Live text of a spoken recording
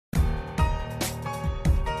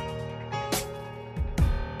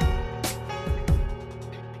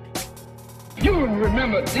You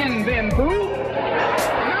remember Dien Bien Phu? No.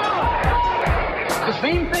 The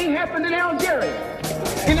same thing happened in Algeria,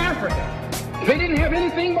 in Africa. They didn't have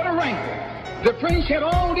anything but a rifle. The French had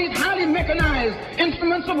all these highly mechanized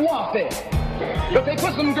instruments of warfare, but they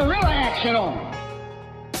put some guerrilla action on them.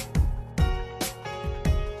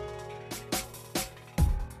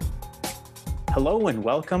 Hello and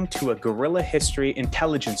welcome to a Guerrilla History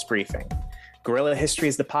Intelligence Briefing. Guerrilla History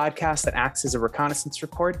is the podcast that acts as a reconnaissance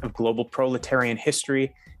report of global proletarian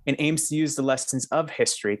history and aims to use the lessons of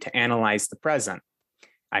history to analyze the present.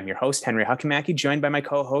 I'm your host, Henry Hakamaki, joined by my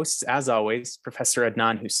co-hosts, as always, Professor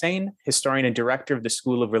Adnan Husain, historian and director of the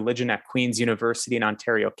School of Religion at Queen's University in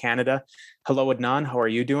Ontario, Canada. Hello, Adnan. How are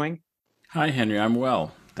you doing? Hi, Henry. I'm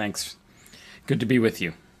well. Thanks. Good to be with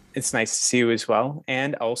you. It's nice to see you as well.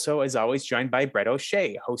 And also, as always, joined by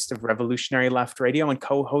Breht, host of Revolutionary Left Radio and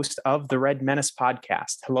co-host of the Red Menace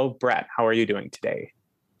podcast. Hello, Breht. How are you doing today?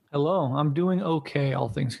 Hello. I'm doing okay, all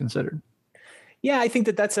things considered. Yeah, I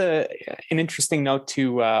think that's an interesting note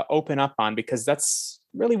to open up on, because that's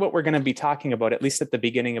really what we're going to be talking about, at least at the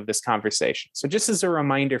beginning of this conversation. So just as a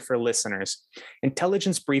reminder for listeners,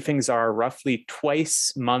 intelligence briefings are roughly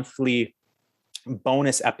twice monthly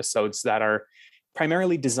bonus episodes that are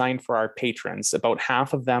primarily designed for our patrons. About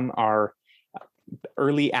half of them are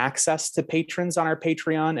early access to patrons on our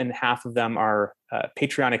Patreon, and half of them are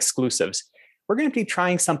Patreon exclusives. We're going to be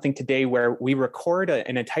trying something today where we record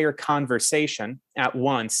an entire conversation at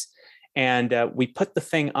once, and we put the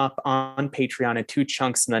thing up on Patreon in two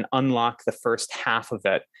chunks and then unlock the first half of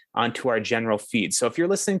it onto our general feed. So if you're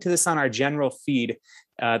listening to this on our general feed,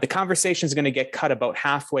 the conversation is going to get cut about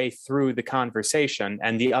halfway through the conversation,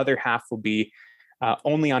 and the other half will be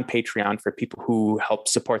only on Patreon for people who help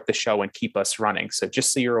support the show and keep us running. So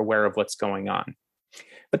just so you're aware of what's going on.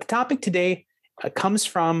 But the topic today comes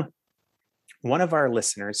from one of our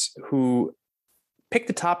listeners who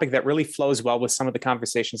picked a topic that really flows well with some of the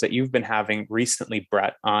conversations that you've been having recently,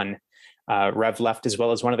 Breht, on Rev Left, as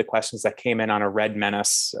well as one of the questions that came in on a Red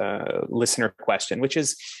Menace listener question, which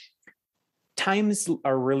is, times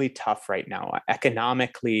are really tough right now,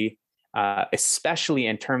 economically, especially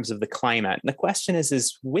in terms of the climate. And the question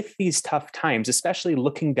is with these tough times, especially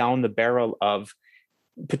looking down the barrel of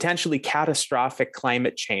potentially catastrophic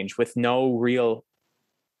climate change with no real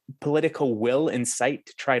political will in sight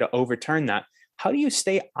to try to overturn that, how do you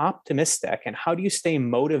stay optimistic and how do you stay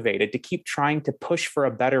motivated to keep trying to push for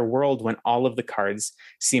a better world when all of the cards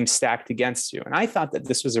seem stacked against you? And I thought that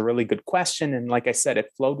this was a really good question. And like I said,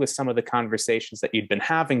 it flowed with some of the conversations that you'd been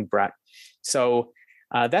having, Breht. So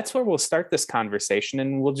that's where we'll start this conversation,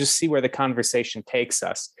 and we'll just see where the conversation takes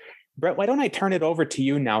us. Breht, why don't I turn it over to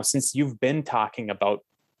you now, since you've been talking about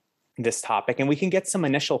this topic, and we can get some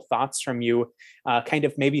initial thoughts from you, kind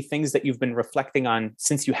of maybe things that you've been reflecting on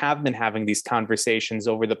since you have been having these conversations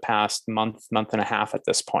over the past month and a half at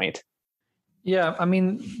this point. Yeah, I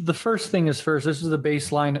mean, the first thing is first, this is the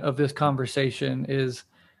baseline of this conversation, is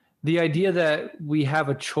the idea that we have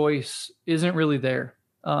a choice isn't really there.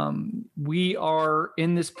 We are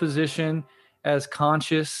in this position as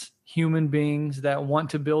conscious human beings that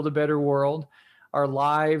want to build a better world. Our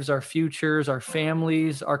lives, our futures, our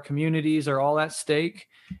families, our communities are all at stake,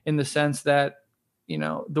 in the sense that, you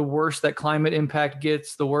know, the worse that climate impact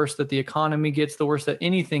gets, the worse that the economy gets, the worse that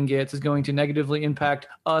anything gets is going to negatively impact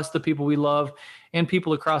us, the people we love, and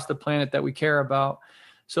people across the planet that we care about.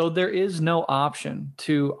 So there is no option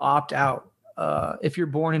to opt out. If you're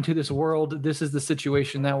born into this world, this is the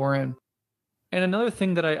situation that we're in. And another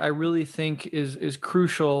thing that I really think is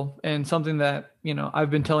crucial, and something that, you know,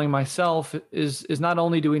 I've been telling myself is not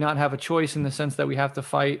only do we not have a choice in the sense that we have to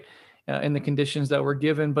fight in the conditions that we're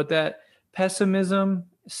given, but that pessimism,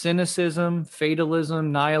 cynicism,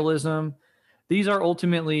 fatalism, nihilism, these are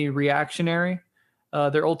ultimately reactionary.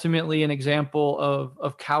 They're ultimately an example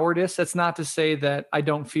of cowardice. That's not to say that I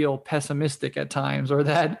don't feel pessimistic at times, or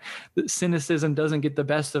that cynicism doesn't get the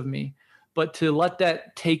best of me. But to let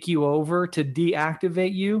that take you over, to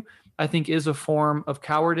deactivate you, I think is a form of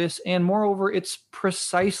cowardice. And moreover, it's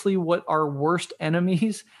precisely what our worst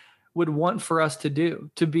enemies would want for us to do,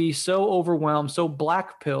 to be so overwhelmed, so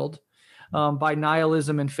black-pilled by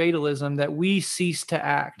nihilism and fatalism that we cease to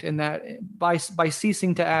act. And that by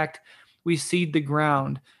ceasing to act, we cede the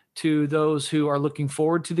ground to those who are looking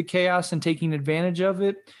forward to the chaos and taking advantage of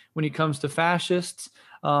it. When it comes to fascists,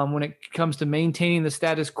 when it comes to maintaining the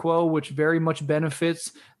status quo, which very much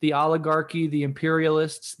benefits the oligarchy, the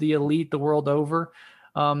imperialists, the elite the world over.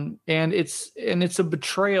 And it's a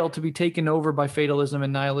betrayal to be taken over by fatalism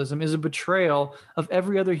and nihilism, is a betrayal of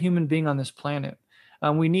every other human being on this planet.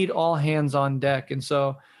 We need all hands on deck. And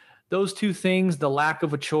so those two things, the lack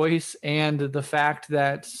of a choice and the fact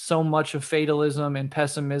that so much of fatalism and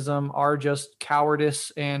pessimism are just cowardice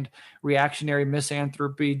and reactionary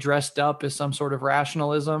misanthropy dressed up as some sort of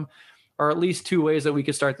rationalism, are at least two ways that we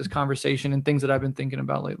could start this conversation and things that I've been thinking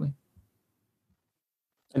about lately.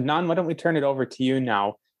 Adnan, why don't we turn it over to you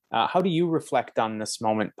now? How do you reflect on this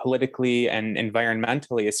moment politically and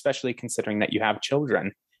environmentally, especially considering that you have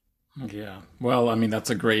children? Yeah, well, I mean, that's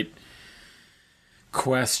a great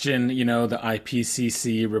question. You know, the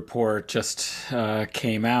IPCC report just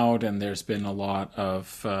came out, and there's been a lot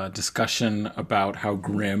of discussion about how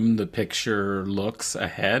grim the picture looks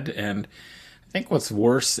ahead. And I think what's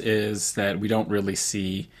worse is that we don't really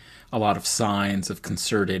see a lot of signs of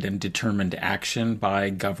concerted and determined action by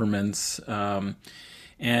governments.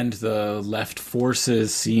 And the left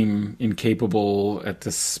forces seem incapable at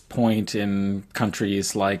this point in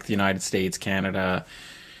countries like the United States, Canada,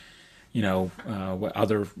 you know,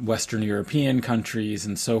 other Western European countries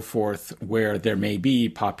and so forth, where there may be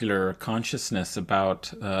popular consciousness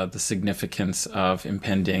about the significance of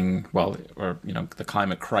impending, the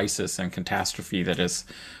climate crisis and catastrophe that is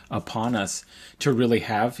upon us, to really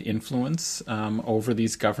have influence over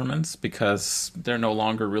these governments, because they're no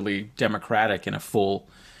longer really democratic in a full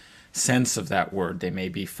sense of that word. They may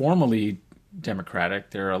be formally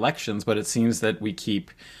democratic, there are elections, but it seems that we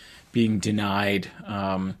keep being denied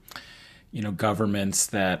governments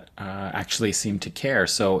that actually seem to care.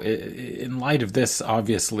 So in light of this,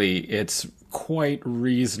 obviously, it's quite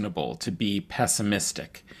reasonable to be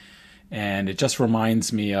pessimistic. And it just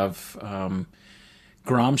reminds me of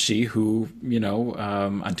Gramsci, who,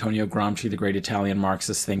 Antonio Gramsci, the great Italian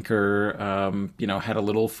Marxist thinker, had a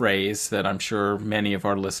little phrase that I'm sure many of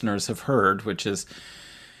our listeners have heard, which is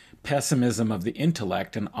pessimism of the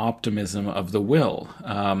intellect and optimism of the will.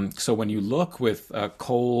 So when you look with a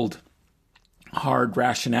cold, hard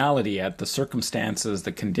rationality at the circumstances,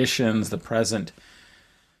 the conditions, the present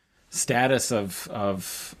status of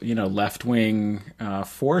left-wing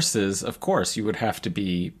forces, of course, you would have to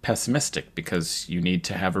be pessimistic, because you need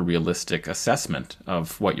to have a realistic assessment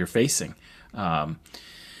of what you're facing.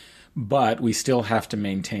 But we still have to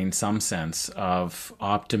maintain some sense of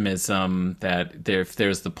optimism that if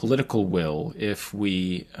there's the political will, if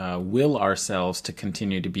we will ourselves to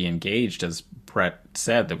continue to be engaged, as Breht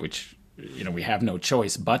said, that which we have no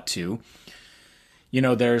choice but to,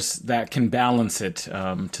 there's that can balance it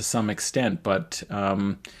to some extent. But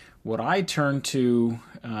what I turn to,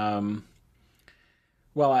 I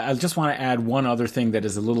just want to add one other thing that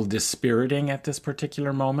is a little dispiriting at this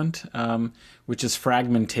particular moment, which is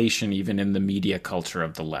fragmentation even in the media culture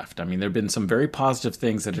of the left. I mean, there have been some very positive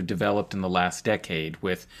things that have developed in the last decade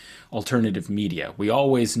with alternative media. We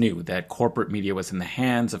always knew that corporate media was in the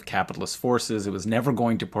hands of capitalist forces. It was never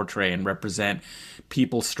going to portray and represent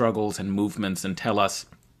people's struggles and movements and tell us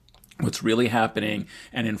what's really happening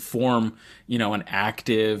and inform, an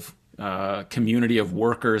active community of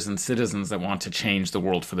workers and citizens that want to change the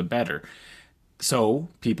world for the better. So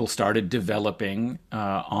people started developing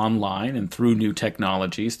online and through new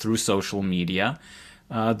technologies, through social media,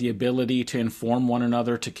 the ability to inform one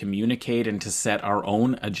another, to communicate, and to set our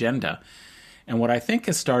own agenda. And what I think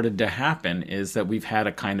has started to happen is that we've had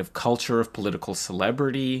a kind of culture of political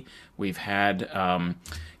celebrity. We've had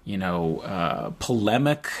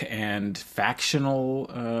polemic and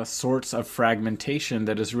factional sorts of fragmentation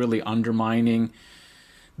that is really undermining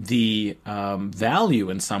the value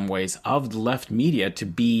in some ways of the left media to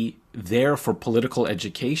be there for political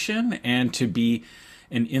education and to be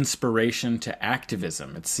an inspiration to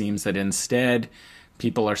activism. It seems that instead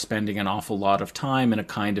people are spending an awful lot of time in a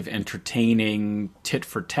kind of entertaining tit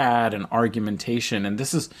for tat and argumentation. And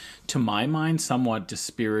this is, to my mind, somewhat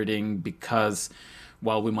dispiriting, because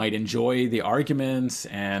while we might enjoy the arguments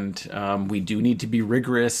and we do need to be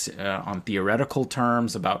rigorous on theoretical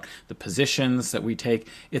terms about the positions that we take,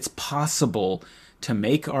 it's possible to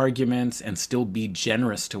make arguments and still be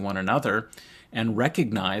generous to one another and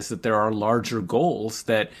recognize that there are larger goals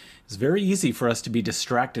that it's very easy for us to be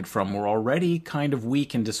distracted from. We're already kind of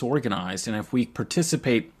weak and disorganized, and if we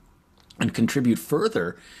participate and contribute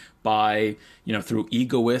further by, through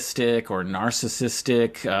egoistic or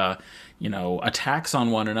narcissistic, attacks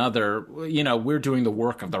on one another, we're doing the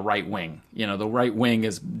work of the right wing. The right wing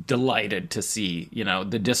is delighted to see,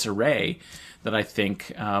 the disarray that I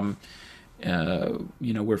think,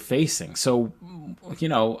 we're facing. So,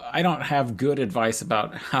 I don't have good advice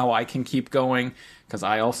about how I can keep going, because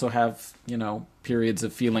I also have, periods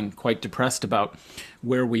of feeling quite depressed about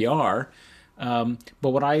where we are. But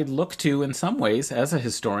what I look to in some ways as a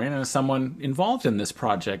historian and as someone involved in this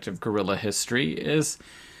project of guerrilla history is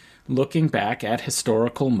looking back at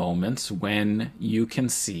historical moments when you can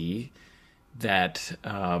see that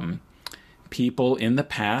people in the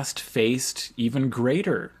past faced even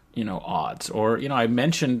greater, odds. Or, I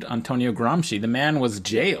mentioned Antonio Gramsci. The man was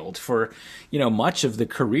jailed for, much of the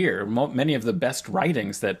career. Many of the best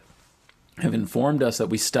writings that have informed us that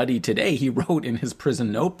we study today, he wrote in his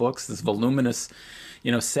prison notebooks, this voluminous,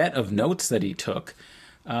 set of notes that he took.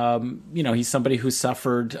 He's somebody who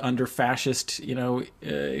suffered under fascist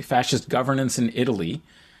governance in Italy.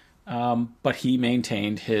 But he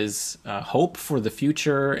maintained his hope for the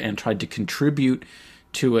future and tried to contribute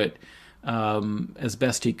to it as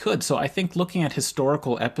best he could. So I think looking at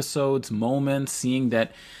historical episodes, moments, seeing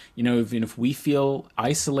that, even if we feel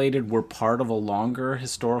isolated, we're part of a longer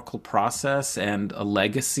historical process and a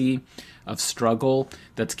legacy of struggle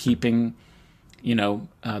that's keeping,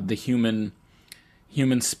 the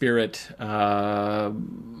human spirit alive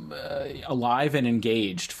and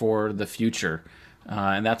engaged for the future.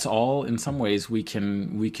 And that's all, in some ways, we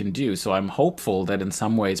can do. So I'm hopeful that in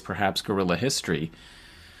some ways, perhaps guerrilla history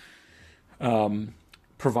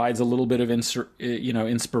provides a little bit of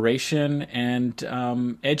inspiration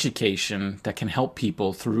and education that can help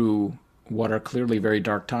people through what are clearly very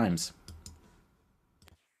dark times.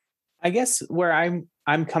 I guess where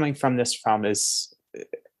I'm coming from is,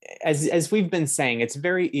 as we've been saying, it's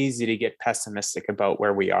very easy to get pessimistic about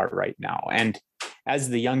where we are right now. And as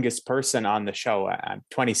the youngest person on the show, I'm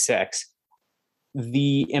 26,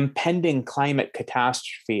 the impending climate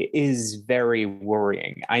catastrophe is very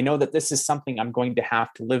worrying. I know that this is something I'm going to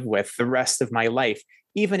have to live with the rest of my life.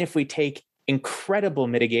 Even if we take incredible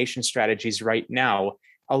mitigation strategies right now,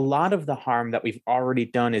 a lot of the harm that we've already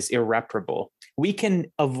done is irreparable. We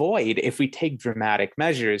can avoid, if we take dramatic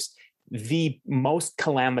measures, the most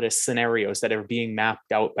calamitous scenarios that are being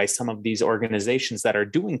mapped out by some of these organizations that are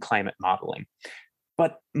doing climate modeling.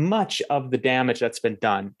 But much of the damage that's been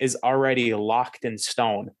done is already locked in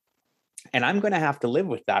stone. And I'm going to have to live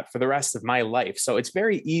with that for the rest of my life. So it's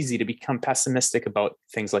very easy to become pessimistic about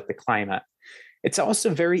things like the climate. It's also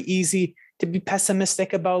very easy to be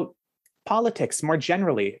pessimistic about politics more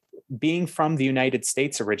generally. Being from the United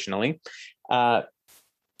States originally,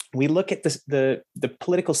 we look at the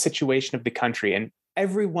political situation of the country, and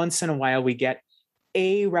every once in a while we get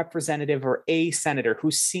a representative or a senator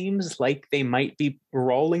who seems like they might be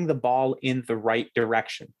rolling the ball in the right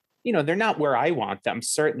direction. They're not where I want them,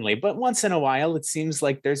 certainly, but once in a while it seems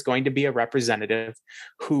like there's going to be a representative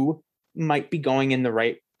who might be going in the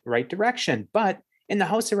right direction. But in the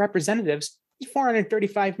House of Representatives, there's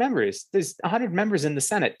 435 members. There's 100 members in the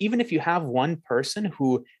Senate. Even if you have one person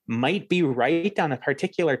who might be right on a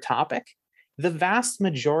particular topic, the vast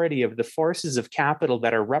majority of the forces of capital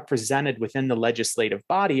that are represented within the legislative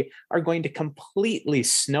body are going to completely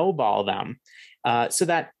snowball them so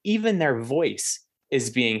that even their voice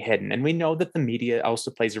is being hidden. And we know that the media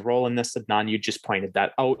also plays a role in this. Adnan, you just pointed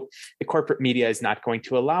that out. The corporate media is not going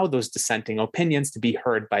to allow those dissenting opinions to be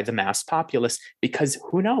heard by the mass populace because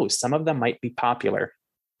who knows, some of them might be popular.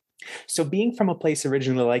 So being from a place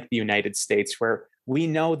originally like the United States, where we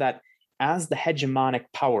know that as the hegemonic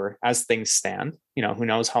power, as things stand, who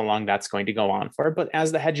knows how long that's going to go on for, but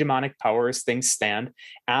as the hegemonic power, as things stand,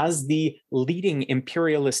 as the leading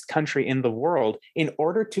imperialist country in the world, in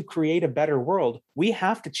order to create a better world, we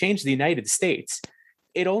have to change the United States.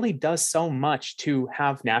 It only does so much to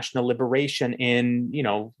have national liberation in,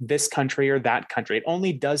 this country or that country. It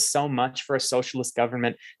only does so much for a socialist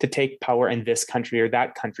government to take power in this country or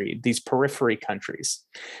that country, these periphery countries.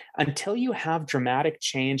 Until you have dramatic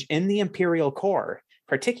change in the imperial core,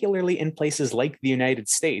 particularly in places like the United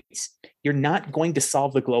States, you're not going to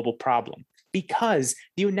solve the global problem because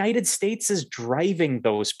the United States is driving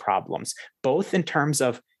those problems, both in terms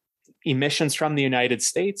of emissions from the United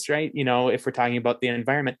States, right? If we're talking about the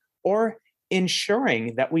environment, or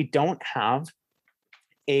ensuring that we don't have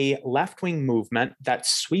a left-wing movement that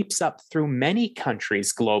sweeps up through many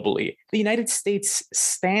countries globally. The United States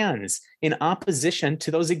stands in opposition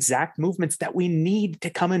to those exact movements that we need to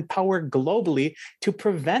come in power globally to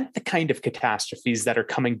prevent the kind of catastrophes that are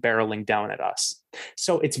coming barreling down at us.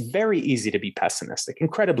 So it's very easy to be pessimistic,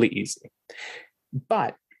 incredibly easy.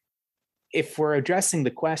 But if we're addressing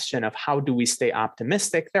the question of how do we stay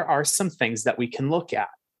optimistic, there are some things that we can look at.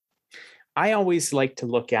 I always like to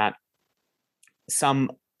look at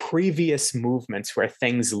some previous movements where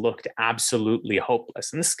things looked absolutely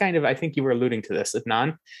hopeless. And this is kind of, I think you were alluding to this,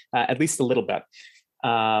 Adnan, at least a little bit.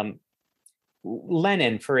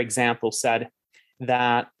 Lenin, for example, said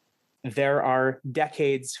that there are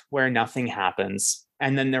decades where nothing happens,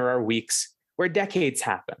 and then there are weeks where decades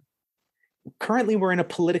happen. Currently, we're in a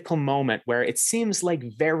political moment where it seems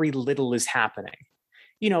like very little is happening.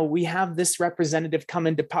 We have this representative come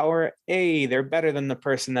into power. Hey, they're better than the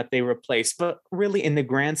person that they replaced. But really, in the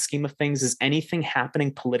grand scheme of things, is anything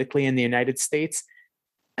happening politically in the United States?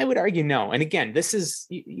 I would argue no. And again,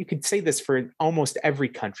 you could say this for almost every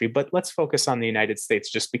country, but let's focus on the United States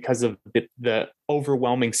just because of the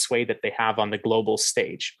overwhelming sway that they have on the global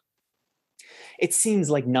stage. It seems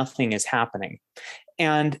like nothing is happening.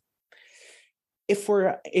 And if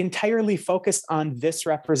we're entirely focused on this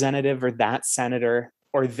representative or that senator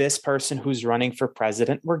or this person who's running for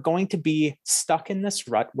president, we're going to be stuck in this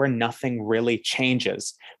rut where nothing really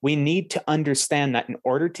changes. We need to understand that in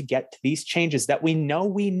order to get to these changes that we know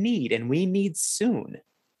we need, and we need soon,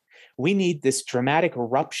 we need this dramatic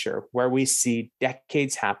rupture where we see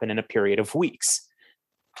decades happen in a period of weeks.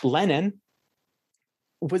 Lenin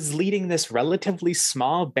was leading this relatively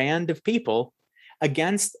small band of people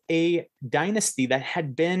against a dynasty that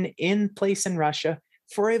had been in place in Russia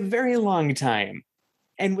for a very long time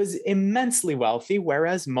and was immensely wealthy,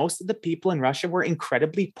 whereas most of the people in Russia were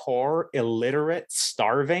incredibly poor, illiterate,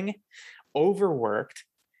 starving, overworked.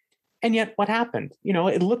 And yet what happened?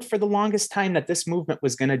 It looked for the longest time that this movement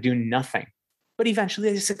was going to do nothing, but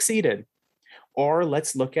eventually they succeeded. Or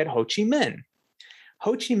let's look at Ho Chi Minh.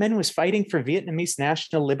 Ho Chi Minh was fighting for Vietnamese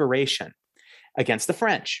national liberation against the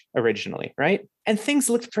French originally, right? And things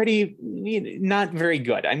looked pretty not very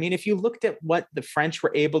good. I mean, if you looked at what the French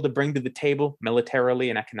were able to bring to the table militarily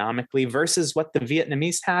and economically versus what the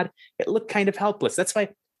Vietnamese had, it looked kind of helpless. That's why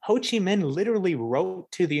Ho Chi Minh literally wrote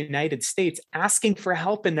to the United States asking for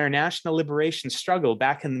help in their national liberation struggle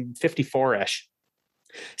back in 54-ish,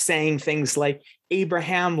 saying things like,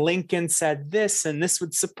 Abraham Lincoln said this, and this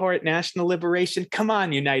would support national liberation. Come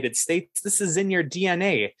on, United States, this is in your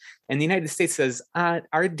DNA. And the United States says, our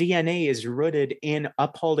DNA is rooted in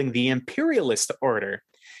upholding the imperialist order.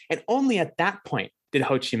 And only at that point did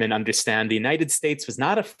Ho Chi Minh understand the United States was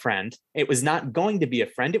not a friend. It was not going to be a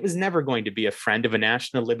friend. It was never going to be a friend of a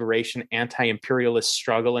national liberation, anti-imperialist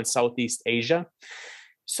struggle in Southeast Asia.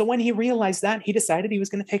 So when he realized that, he decided he was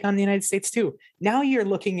going to take on the United States too. Now you're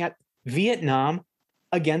looking at Vietnam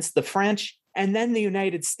against the French and then the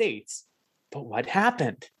United States. But what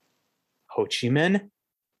happened? Ho Chi Minh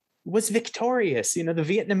was victorious. The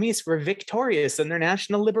Vietnamese were victorious in their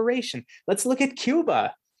national liberation. Let's look at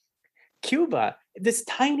Cuba. Cuba, this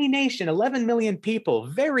tiny nation, 11 million people,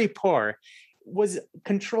 very poor, was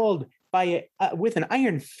controlled by with an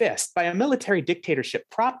iron fist by a military dictatorship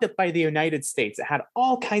propped up by the United States. It had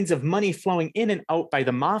all kinds of money flowing in and out by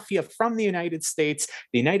the mafia from the United States.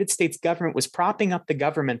 The United States government was propping up the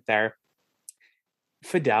government there.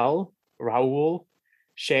 Fidel, Raul,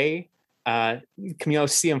 Che, Camilo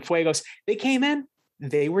Cienfuegos, they came in,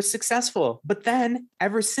 they were successful. But then,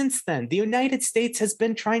 ever since then, the United States has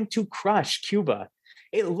been trying to crush Cuba.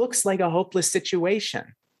 It looks like a hopeless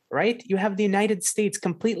situation. Right? You have the United States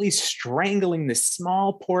completely strangling this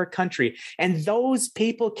small, poor country. And those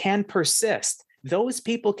people can persist. Those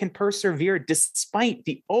people can persevere despite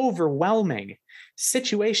the overwhelming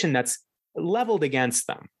situation that's leveled against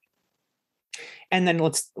them. And then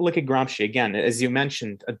let's look at Gramsci again. As you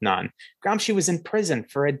mentioned, Adnan, Gramsci was in prison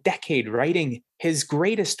for a decade writing his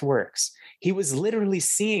greatest works. He was literally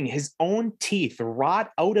seeing his own teeth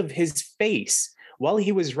rot out of his face while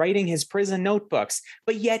he was writing his prison notebooks,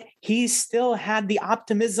 but yet he still had the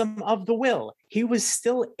optimism of the will. He was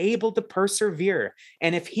still able to persevere.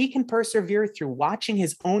 And if he can persevere through watching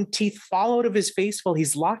his own teeth fall out of his face while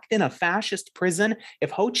he's locked in a fascist prison,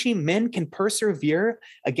 if Ho Chi Minh can persevere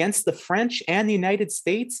against the French and the United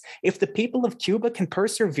States, if the people of Cuba can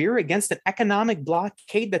persevere against an economic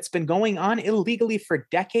blockade that's been going on illegally for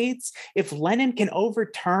decades, if Lenin can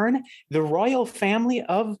overturn the royal family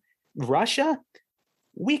of Russia,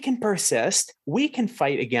 we can persist. We can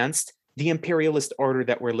fight against the imperialist order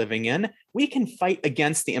that we're living in. We can fight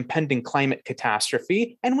against the impending climate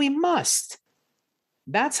catastrophe, and we must.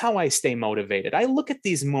 That's how I stay motivated. I look at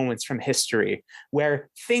these moments from history where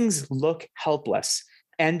things look helpless,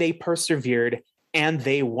 and they persevered, and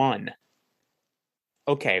they won.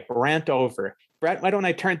 Okay, rant over. Breht, why don't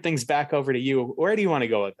I turn things back over to you? Where do you want to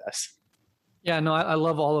go with this? Yeah, no, I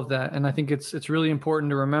love all of that. And I think it's really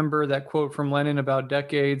important to remember that quote from Lenin about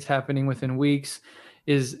decades happening within weeks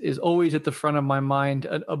is always at the front of my mind.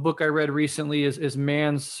 A book I read recently is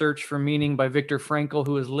Man's Search for Meaning by Viktor Frankl,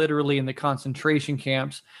 who is literally in the concentration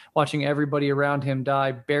camps, watching everybody around him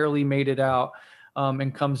die, barely made it out,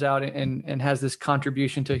 and comes out and has this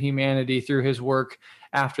contribution to humanity through his work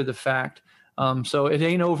after the fact. So it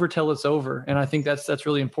ain't over till it's over. And I think that's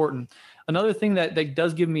really important. Another thing that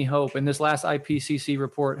does give me hope, and this last IPCC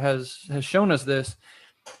report has shown us this,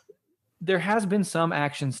 there has been some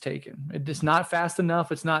actions taken. It's not fast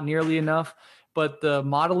enough. It's not nearly enough, but the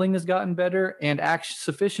modeling has gotten better, and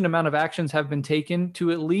sufficient amount of actions have been taken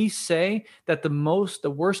to at least say that the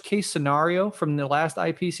worst case scenario from the last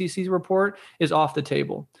IPCC report is off the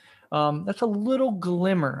table. That's a little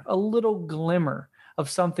glimmer of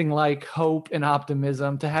something like hope and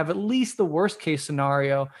optimism, to have at least the worst case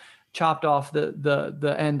scenario chopped off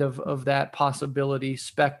the end of that possibility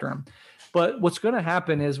spectrum. But what's going to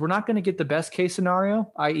happen is we're not going to get the best case scenario,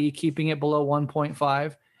 i.e. keeping it below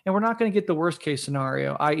 1.5, and we're not going to get the worst case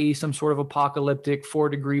scenario, i.e. some sort of apocalyptic 4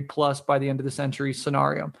 degree plus by the end of the century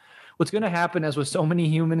scenario. What's going to happen, as with so many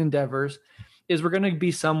human endeavors, is we're going to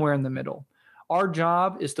be somewhere in the middle. Our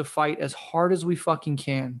job is to fight as hard as we fucking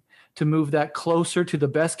can to move that closer to the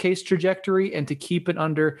best case trajectory and to keep it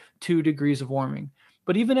under 2 degrees of warming.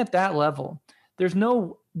 But even at that level, there's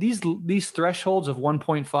no these thresholds of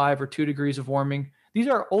 1.5 or 2 degrees of warming. These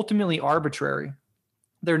are ultimately arbitrary.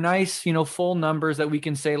 They're nice, full numbers that we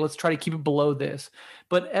can say, let's try to keep it below this.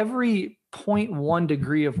 But every 0.1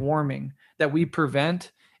 degree of warming that we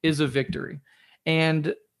prevent is a victory.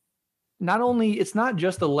 And it's not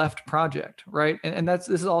just a left project, right? And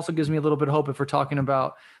this also gives me a little bit of hope if we're talking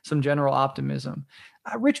about some general optimism.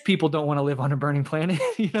 Rich people don't want to live on a burning planet.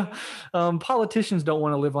 Politicians don't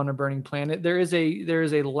want to live on a burning planet. There is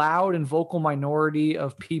a loud and vocal minority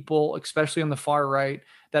of people, especially on the far right,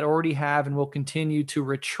 that already have and will continue to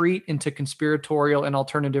retreat into conspiratorial and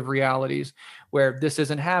alternative realities where this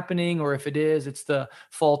isn't happening, or if it is, it's the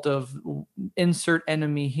fault of insert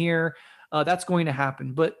enemy here. That's going to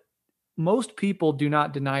happen. But most people do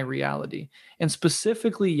not deny reality, and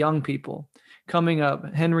specifically young people coming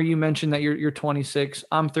up. Henry, you mentioned that you're 26.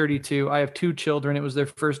 I'm 32. I have 2 children. It was their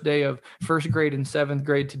first day of first grade and 7th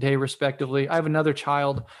grade today, respectively. I have another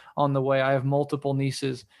child on the way. I have multiple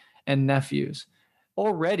nieces and nephews.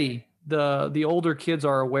 Already, the older kids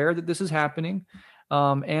are aware that this is happening,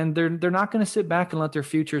 and they're not going to sit back and let their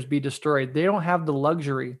futures be destroyed. They don't have the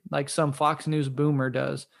luxury, like some Fox News boomer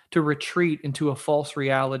does, to retreat into a false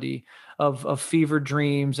reality of fever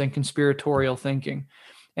dreams and conspiratorial thinking.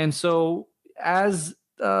 And so as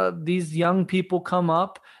these young people come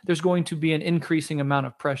up, there's going to be an increasing amount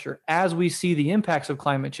of pressure. As we see the impacts of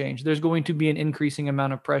climate change, there's going to be an increasing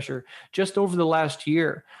amount of pressure. Just over the last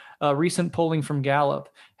year, recent polling from Gallup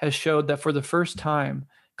has showed that for the first time,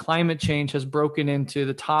 climate change has broken into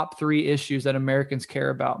the top 3 issues that Americans care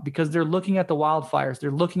about, because they're looking at the wildfires, they're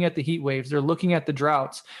looking at the heat waves, they're looking at the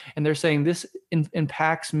droughts, and they're saying this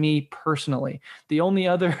impacts me personally.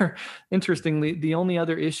 Interestingly, the only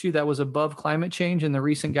other issue that was above climate change in the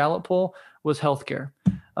recent Gallup poll was healthcare.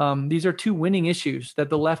 These are 2 winning issues that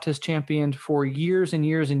the left has championed for years and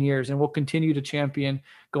years and years, and will continue to champion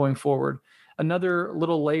going forward. Another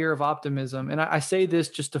little layer of optimism, and I say this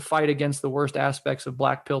just to fight against the worst aspects of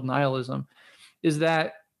black pill nihilism, is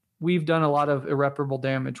that we've done a lot of irreparable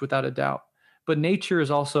damage without a doubt. But nature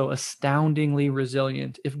is also astoundingly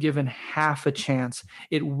resilient. If given half a chance,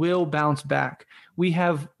 it will bounce back. We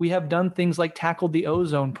have done things like tackled the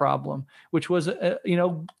ozone problem, which was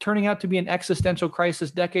turning out to be an existential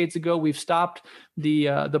crisis decades ago. We've stopped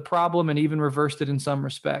the problem and even reversed it in some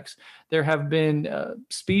respects. There have been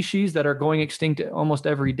species that are going extinct almost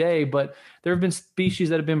every day, but there have been species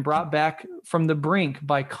that have been brought back from the brink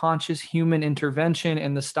by conscious human intervention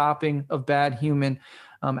and the stopping of bad human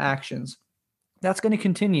actions. That's going to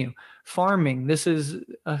continue. Farming, this is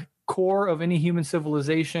a core of any human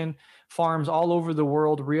civilization. Farms all over the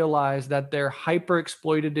world realize that their hyper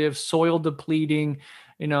exploitative, soil depleting,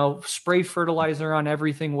 spray fertilizer on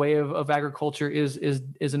everything way of agriculture is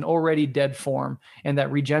an already dead form, and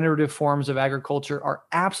that regenerative forms of agriculture are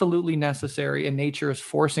absolutely necessary, and nature is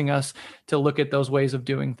forcing us to look at those ways of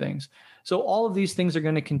doing things. So all of these things are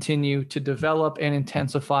going to continue to develop and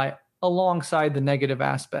intensify alongside the negative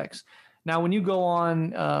aspects. Now, when you go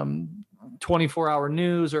on 24-hour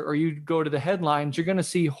news or you go to the headlines, you're going to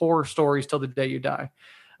see horror stories till the day you die.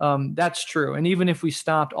 That's true. And even if we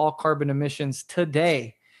stopped all carbon emissions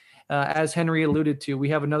today, as Henry alluded to, we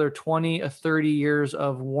have another 20 or 30 years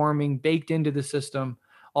of warming baked into the system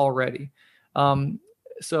already.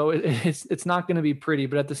 So it's not going to be pretty.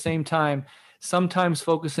 But at the same time, sometimes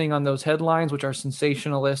focusing on those headlines, which are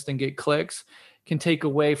sensationalist and get clicks, can take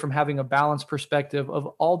away from having a balanced perspective of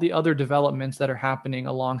all the other developments that are happening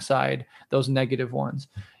alongside those negative ones.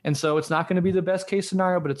 And so it's not going to be the best case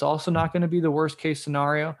scenario, but it's also not going to be the worst case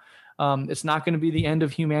scenario. It's not going to be the end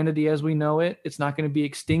of humanity as we know it. It's not going to be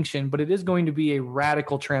extinction, but it is going to be a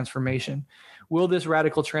radical transformation. will this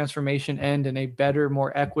radical transformation end in a better,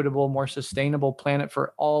 more equitable, more sustainable planet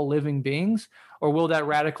for all living beings? Or will that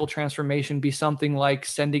radical transformation be something like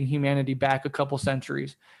sending humanity back a couple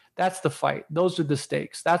centuries? That's the fight. Those are the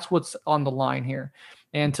stakes. That's what's on the line here.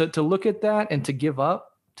 And to look at that and to give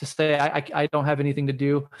up, to say, I don't have anything to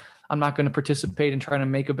do, I'm not going to participate in trying to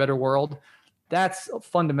make a better world, that's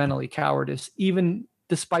fundamentally cowardice, even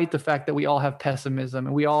despite the fact that we all have pessimism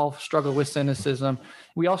and we all struggle with cynicism.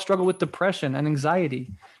 We all struggle with depression and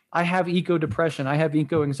anxiety. I have eco-depression. I have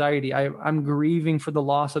eco-anxiety. I'm grieving for the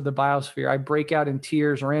loss of the biosphere. I break out in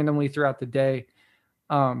tears randomly throughout the day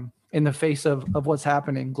in the face of what's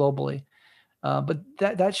happening globally. But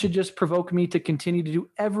that should just provoke me to continue to do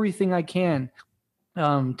everything I can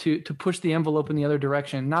to push the envelope in the other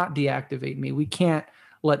direction, not deactivate me. We can't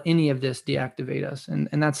let any of this deactivate us,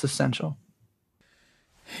 and that's essential.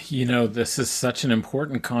 You know, this is such an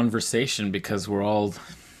important conversation because we're all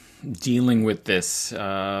dealing with this.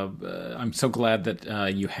 I'm so glad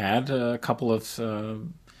that you had a couple of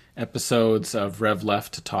episodes of Rev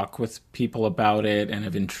Left to talk with people about it and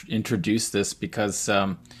have introduced this because,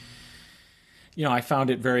 you know, I found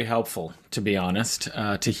it very helpful, to be honest,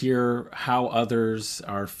 to hear how others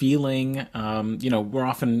are feeling. You know, we're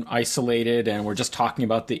often isolated and we're just talking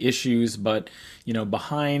about the issues, but, you know,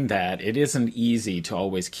 behind that, it isn't easy to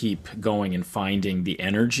always keep going and finding the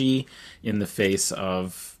energy in the face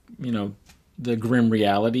of, you know, the grim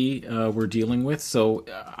reality we're dealing with. So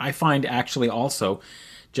I find actually also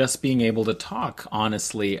just being able to talk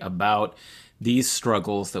honestly about these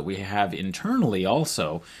struggles that we have internally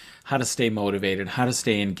also, how to stay motivated, how to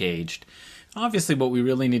stay engaged. Obviously, what we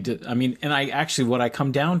really need to, what I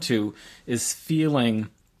come down to is feeling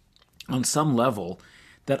on some level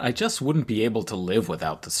that I just wouldn't be able to live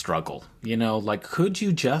without the struggle. You know, like, could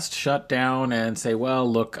you just shut down and say, well,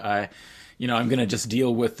 look, I'm going to just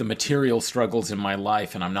deal with the material struggles in my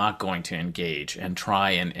life and I'm not going to engage and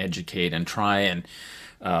try and educate and try and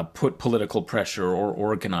put political pressure or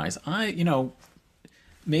organize.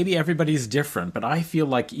 Maybe everybody's different, but I feel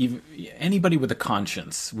like even anybody with a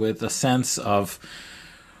conscience, with a sense of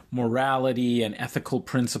morality and ethical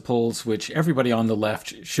principles, which everybody on the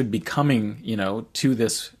left should be coming, you know, to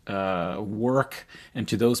this work and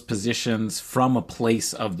to those positions from a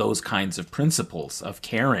place of those kinds of principles, of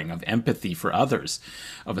caring, of empathy for others,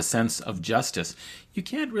 of a sense of justice. You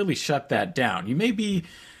can't really shut that down. You may be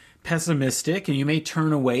pessimistic and you may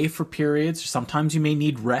turn away for periods. Sometimes you may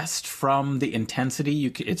need rest from the intensity.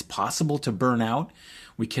 It's possible to burn out.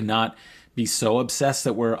 We cannot be so obsessed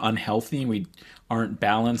that we're unhealthy and we aren't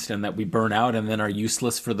balanced and that we burn out and then are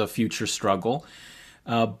useless for the future struggle.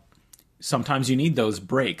 Sometimes you need those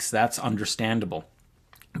breaks. That's understandable.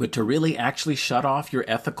 But to really actually shut off your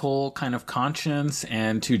ethical kind of conscience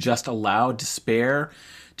and to just allow despair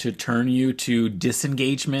to turn you to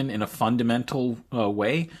disengagement in a fundamental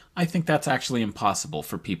way, I think that's actually impossible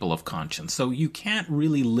for people of conscience. So you can't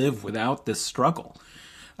really live without this struggle.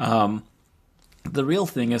 The real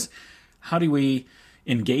thing is, how do we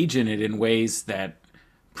engage in it in ways that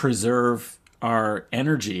preserve our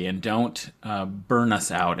energy and don't burn us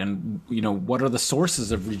out? And, you know, what are the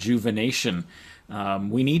sources of rejuvenation?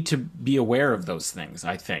 We need to be aware of those things,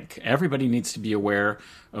 I think. Everybody needs to be aware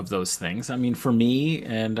of those things. I mean, for me,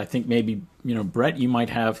 and I think maybe, you know, Breht, you might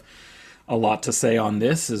have a lot to say on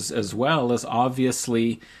this as well, as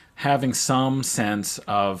obviously having some sense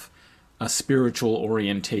of a spiritual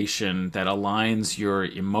orientation that aligns your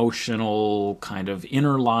emotional kind of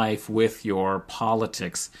inner life with your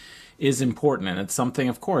politics is important. And it's something,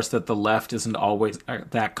 of course, that the left isn't always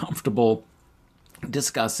that comfortable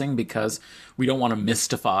discussing because we don't want to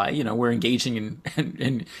mystify. You know, we're engaging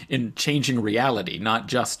in changing reality, not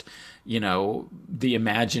just, you know, the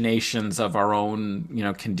imaginations of our own, you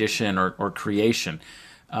know, condition or creation.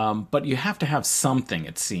 But you have to have something,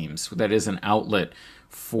 it seems, that is an outlet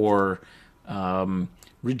for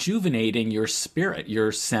rejuvenating your spirit,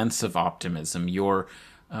 your sense of optimism, your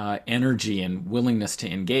energy and willingness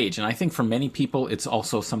to engage. And I think for many people, it's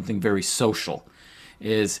also something very social,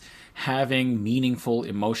 is having meaningful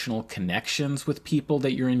emotional connections with people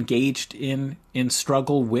that you're engaged in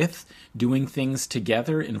struggle with, doing things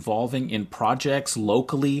together, involving in projects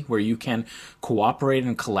locally where you can cooperate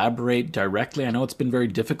and collaborate directly. I know it's been very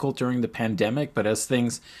difficult during the pandemic, but as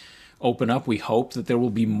things open up, we hope that there will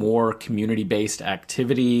be more community-based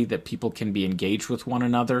activity, that people can be engaged with one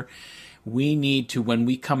another. We need to, when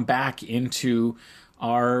we come back into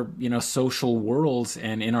our, you know, social worlds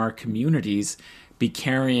and in our communities, be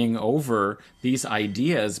carrying over these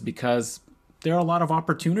ideas, because there are a lot of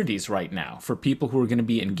opportunities right now for people who are going to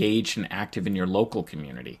be engaged and active in your local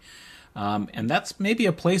community. And that's maybe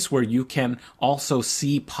a place where you can also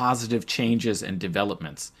see positive changes and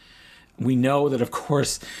developments. We know that, of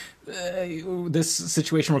course, this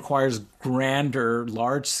situation requires grander,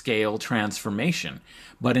 large-scale transformation.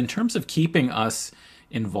 But in terms of keeping us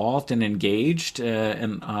involved and engaged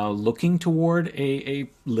and looking toward a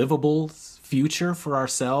livable future for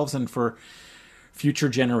ourselves and for future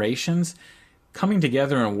generations, coming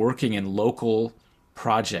together and working in local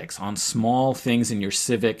projects on small things in your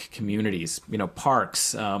civic communities,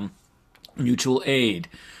 parks, mutual aid,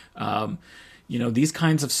 these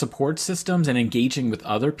kinds of support systems and engaging with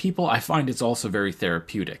other people, I find it's also very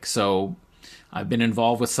therapeutic. So I've been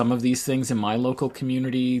involved with some of these things in my local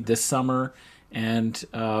community this summer, and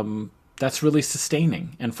that's really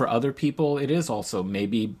sustaining. And for other people, it is also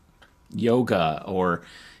maybe yoga or,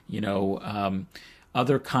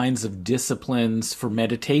 other kinds of disciplines for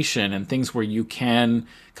meditation and things where you can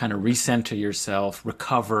kind of recenter yourself,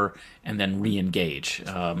 recover, and then re-engage.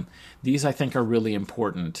 These, I think, are really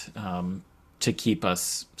important to keep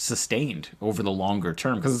us sustained over the longer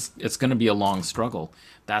term, because it's going to be a long struggle.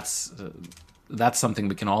 That's something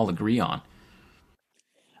we can all agree on.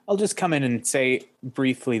 I'll just come in and say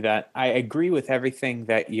briefly that I agree with everything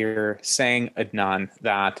that you're saying, Adnan,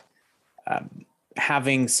 that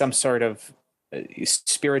having some sort of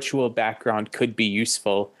spiritual background could be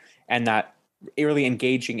useful, and that really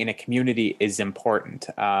engaging in a community is important.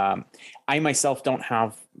 I myself don't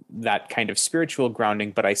have that kind of spiritual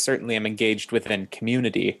grounding, but I certainly am engaged within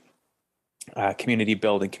community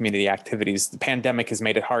building, community activities. The pandemic has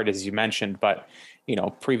made it hard, as you mentioned, but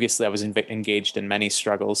previously I was engaged in many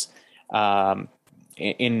struggles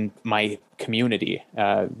in my community,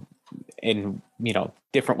 in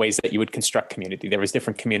different ways that you would construct community. There was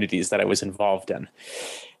different communities that I was involved in.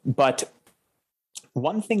 But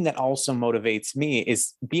one thing that also motivates me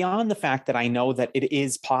is, beyond the fact that I know that it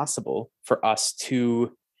is possible for us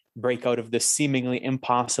to break out of this seemingly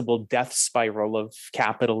impossible death spiral of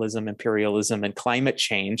capitalism, imperialism, and climate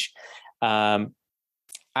change, I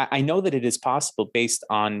know that it is possible based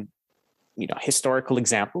on historical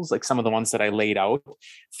examples, like some of the ones that I laid out,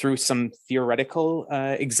 through some theoretical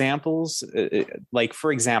examples. Like,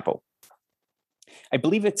 for example, I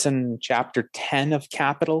believe it's in chapter 10 of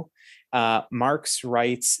Capital, Marx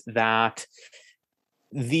writes that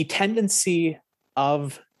the tendency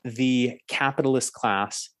of the capitalist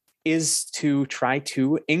class is to try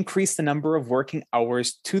to increase the number of working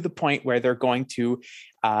hours to the point where they're going to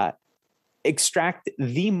extract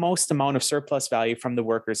the most amount of surplus value from the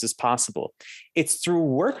workers as possible. It's through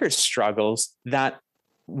workers' struggles that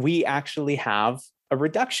we actually have a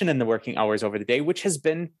reduction in the working hours over the day, which has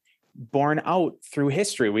been borne out through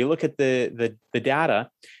history. We look at the data.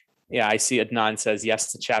 Yeah, I see Adnan says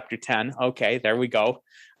yes to chapter 10. Okay, there we go.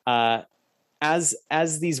 As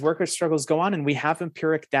these workers' struggles go on, and we have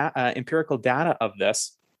empirical data of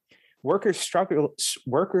this, workers' struggles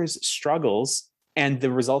and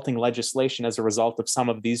the resulting legislation as a result of some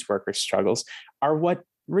of these workers' struggles are what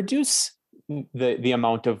reduce the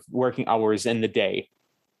amount of working hours in the day.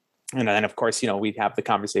 And then, of course, we have the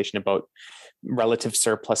conversation about relative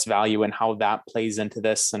surplus value and how that plays into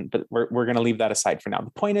this. But we're going to leave that aside for now.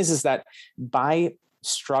 The point is that by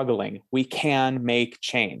struggling, we can make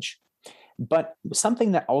change. But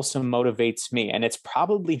something that also motivates me, and it's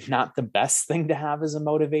probably not the best thing to have as a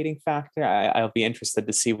motivating factor, I'll be interested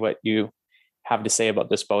to see what you have to say about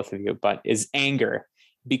this, both of you, but is anger,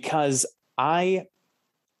 because I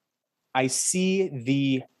see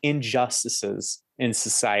the injustices in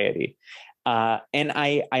society. And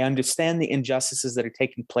I understand the injustices that are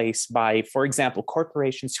taking place by, for example,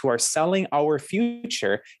 corporations who are selling our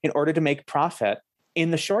future in order to make profit in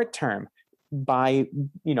the short term by,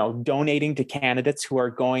 donating to candidates who are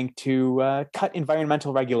going to cut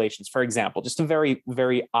environmental regulations, for example. Just a very,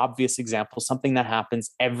 very obvious example, something that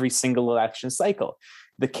happens every single election cycle.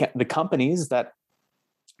 The companies that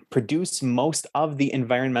produce most of the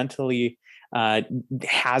environmentally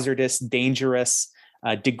hazardous, dangerous,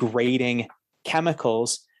 degrading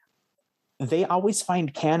chemicals, they always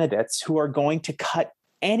find candidates who are going to cut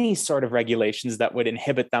any sort of regulations that would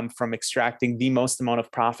inhibit them from extracting the most amount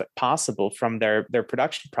of profit possible from their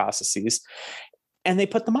production processes. And they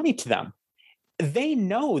put the money to them. They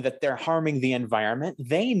know that they're harming the environment.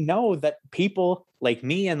 They know that people like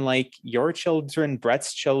me and like your children,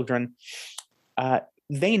 Brett's children,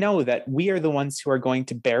 they know that we are the ones who are going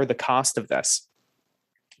to bear the cost of this.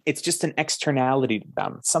 It's just an externality to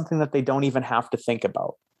them, something that they don't even have to think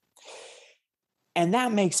about. And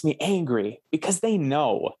that makes me angry because they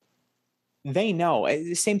know.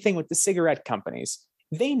 Same thing with the cigarette companies.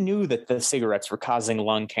 They knew that the cigarettes were causing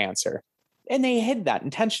lung cancer. And they hid that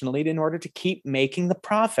intentionally in order to keep making the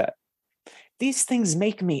profit. These things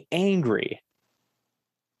make me angry.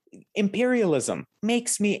 Imperialism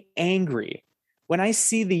makes me angry. When I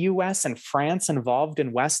see the US and France involved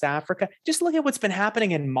in West Africa, just look at what's been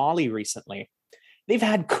happening in Mali recently. They've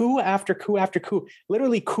had coup after coup after coup,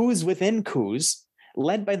 literally coups within coups,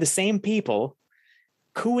 led by the same people,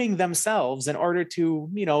 cooing themselves in order to,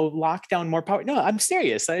 lock down more power. No, I'm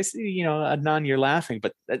serious. I see, Adnan, you're laughing,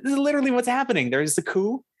 but this is literally what's happening. There's the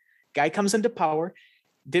coup, guy comes into power,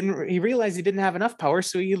 he realized he didn't have enough power,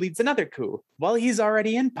 so he leads another coup. Well, he's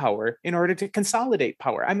already in power in order to consolidate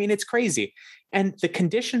power. I mean, it's crazy. And the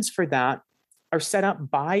conditions for that are set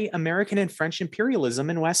up by American and French imperialism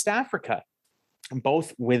in West Africa,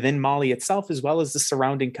 both within Mali itself, as well as the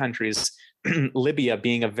surrounding countries, Libya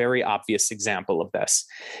being a very obvious example of this.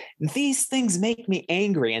 These things make me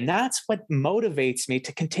angry, and that's what motivates me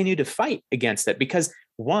to continue to fight against it. Because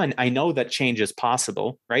one, I know that change is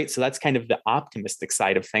possible, right? So that's kind of the optimistic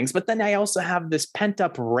side of things. But then I also have this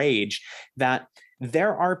pent-up rage that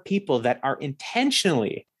there are people that are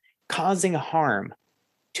intentionally causing harm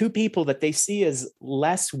to people that they see as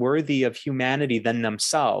less worthy of humanity than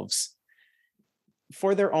themselves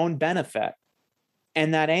for their own benefit.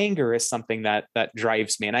 And that anger is something that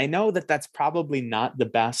drives me. And I know that that's probably not the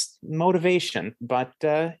best motivation, but,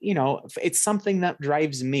 it's something that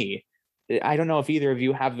drives me. I don't know if either of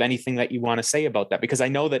you have anything that you want to say about that, because I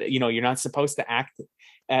know that, you're not supposed to act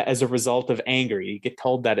as a result of anger. You get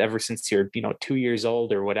told that ever since you're, 2 years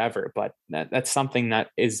old or whatever, but that's something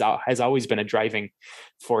that has always been a driving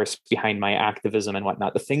force behind my activism and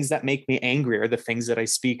whatnot. The things that make me angry are the things that I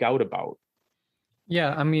speak out about.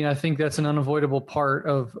 Yeah, I mean, I think that's an unavoidable part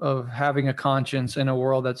of having a conscience in a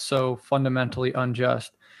world that's so fundamentally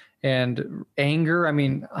unjust. And anger, I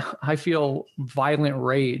mean, I feel violent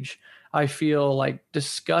rage. I feel like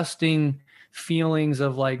disgusting feelings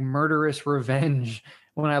of like murderous revenge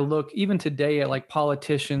when I look even today at like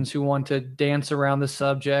politicians who want to dance around the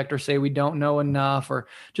subject or say we don't know enough, or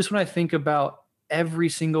just when I think about every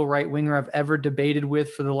single right winger I've ever debated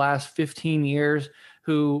with for the last 15 years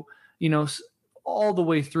who, all the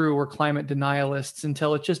way through were climate denialists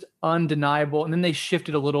until it's just undeniable. And then they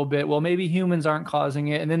shifted a little bit. Well, maybe humans aren't causing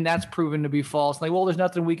it. And then that's proven to be false. Like, well, there's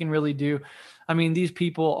nothing we can really do. I mean, these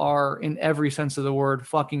people are, in every sense of the word,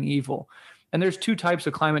 fucking evil. And there's two types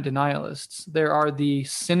of climate denialists. There are the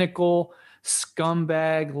cynical,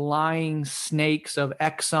 scumbag, lying snakes of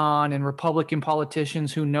Exxon and Republican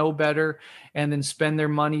politicians who know better and then spend their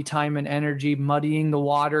money, time, and energy muddying the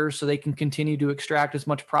waters so they can continue to extract as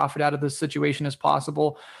much profit out of the situation as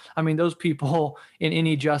possible. I mean, those people in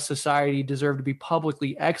any just society deserve to be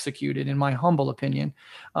publicly executed, in my humble opinion.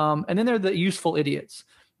 And then there are the useful idiots.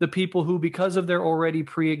 The people who, because of their already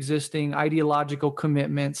pre-existing ideological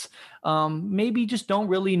commitments, maybe just don't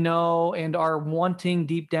really know and are wanting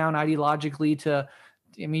deep down ideologically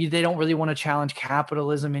they don't really want to challenge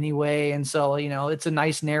capitalism anyway. And so, it's a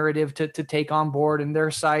nice narrative to take on board and their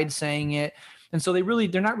side saying it. And so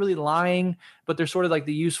they're not really lying, but they're sort of like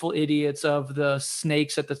the useful idiots of the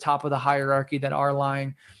snakes at the top of the hierarchy that are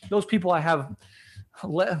lying. Those people I have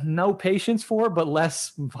no patience for, but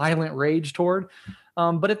less violent rage toward.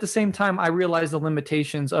 But at the same time, I realize the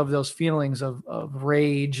limitations of those feelings of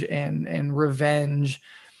rage and revenge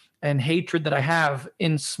and hatred that I have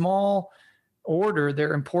in small order.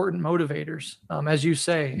 They're important motivators. As you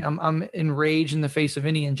say, I'm enraged in the face of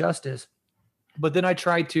any injustice, but then I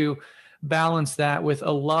try to balance that with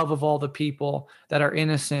a love of all the people that are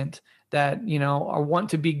innocent, that want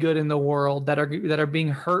to be good in the world, that are being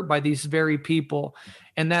hurt by these very people.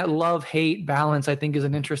 And that love-hate balance, I think, is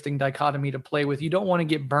an interesting dichotomy to play with. You don't want to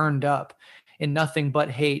get burned up in nothing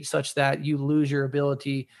but hate such that you lose your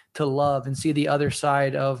ability to love and see the other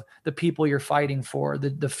side of the people you're fighting for,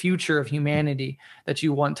 the future of humanity that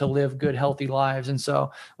you want to live good, healthy lives. And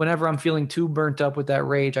so whenever I'm feeling too burnt up with that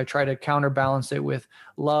rage, I try to counterbalance it with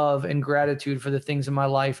love and gratitude for the things in my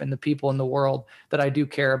life and the people in the world that I do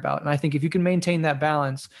care about. And I think if you can maintain that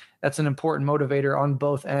balance, that's an important motivator on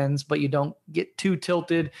both ends, but you don't get too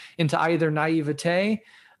tilted into either naivete,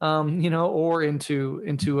 or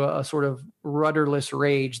into a sort of rudderless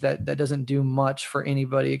rage that doesn't do much for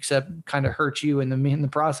anybody except kind of hurt you in the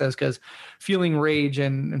process, because feeling rage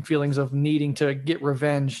and feelings of needing to get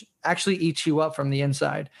revenge actually eats you up from the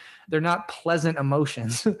inside. They're not pleasant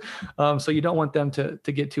emotions. So you don't want them to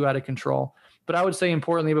get too out of control. But I would say,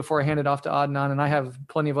 importantly, before I hand it off to Adnan, and I have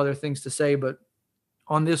plenty of other things to say, but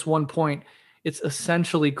on this one point, it's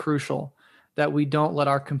essentially crucial that we don't let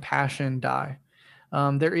our compassion die.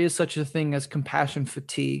 There is such a thing as compassion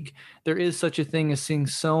fatigue. There is such a thing as seeing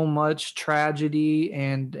so much tragedy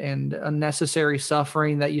and unnecessary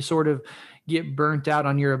suffering that you sort of get burnt out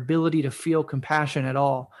on your ability to feel compassion at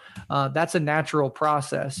all. That's a natural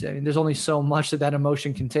process. I mean, there's only so much that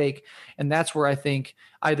emotion can take. And that's where I think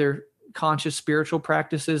either conscious spiritual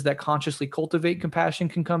practices that consciously cultivate compassion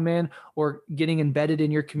can come in, or getting embedded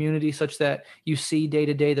in your community such that you see day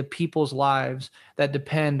to day the people's lives that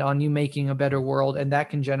depend on you making a better world. And that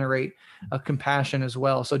can generate a compassion as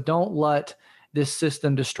well. So don't let this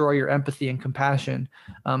system destroy your empathy and compassion,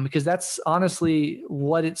 because that's honestly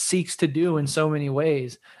what it seeks to do in so many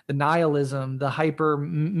ways. The nihilism, the hyper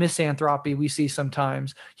misanthropy we see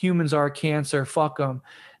sometimes, humans are a cancer, fuck them.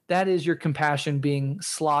 That is your compassion being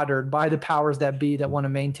slaughtered by the powers that be that want to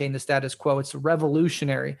maintain the status quo. It's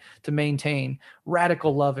revolutionary to maintain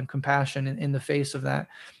radical love and compassion in the face of that.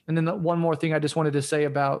 And then one more thing I just wanted to say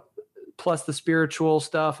about plus the spiritual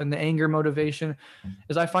stuff and the anger motivation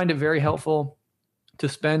is I find it very helpful to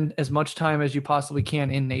spend as much time as you possibly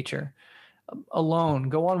can in nature. Alone,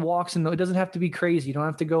 go on walks, and it doesn't have to be crazy. You don't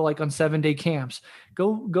have to go like on 7-day camps.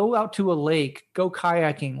 Go out to a lake, go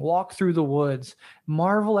kayaking, walk through the woods,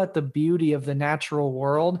 marvel at the beauty of the natural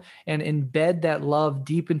world, and embed that love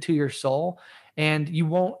deep into your soul. And you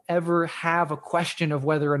won't ever have a question of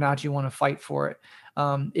whether or not you want to fight for it.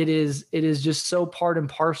 It is just so part and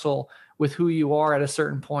parcel with who you are at a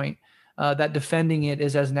certain point, that defending it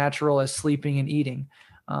is as natural as sleeping and eating.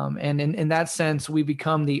 And in that sense, we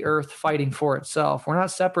become the earth fighting for itself. We're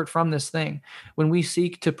not separate from this thing. When we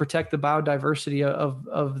seek to protect the biodiversity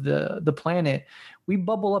of the planet, we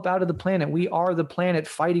bubble up out of the planet. We are the planet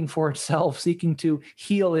fighting for itself, seeking to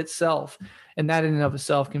heal itself. And that in and of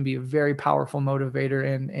itself can be a very powerful motivator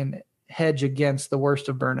and hedge against the worst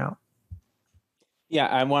of burnout. Yeah,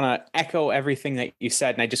 I want to echo everything that you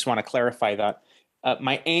said, and I just want to clarify that.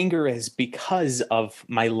 My anger is because of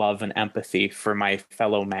my love and empathy for my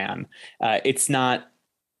fellow man. It's not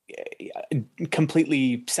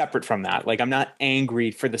completely separate from that. Like, I'm not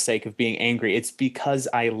angry for the sake of being angry. It's because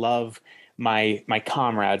I love my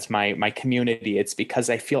comrades, my community. It's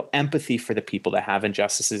because I feel empathy for the people that have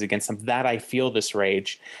injustices against them that I feel this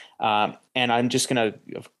rage. And I'm just going to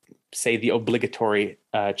say the obligatory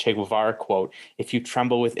Che Guevara quote: "If you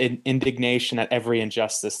tremble with indignation at every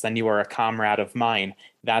injustice, then you are a comrade of mine."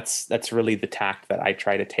 That's really the tact that I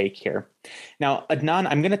try to take here. Now, Adnan,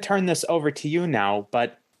 I'm going to turn this over to you now,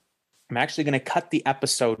 but I'm actually going to cut the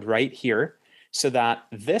episode right here so that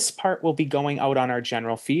this part will be going out on our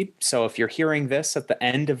general feed. So if you're hearing this at the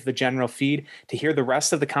end of the general feed to hear the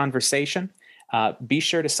rest of the conversation, be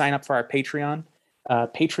sure to sign up for our Patreon.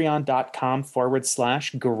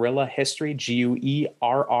 Patreon.com/Guerrilla History, GUERRILLA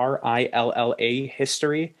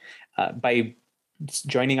History. By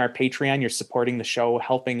joining our Patreon, you're supporting the show,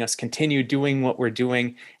 helping us continue doing what we're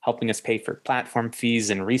doing, helping us pay for platform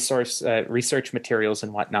fees and research materials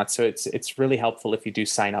and whatnot. So it's really helpful if you do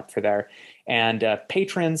sign up for there. And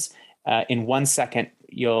patrons, in 1 second,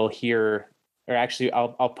 you'll hear, or actually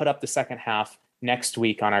I'll put up the second half next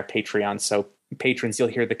week on our Patreon. So patrons, you'll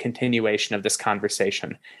hear the continuation of this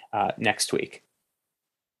conversation next week.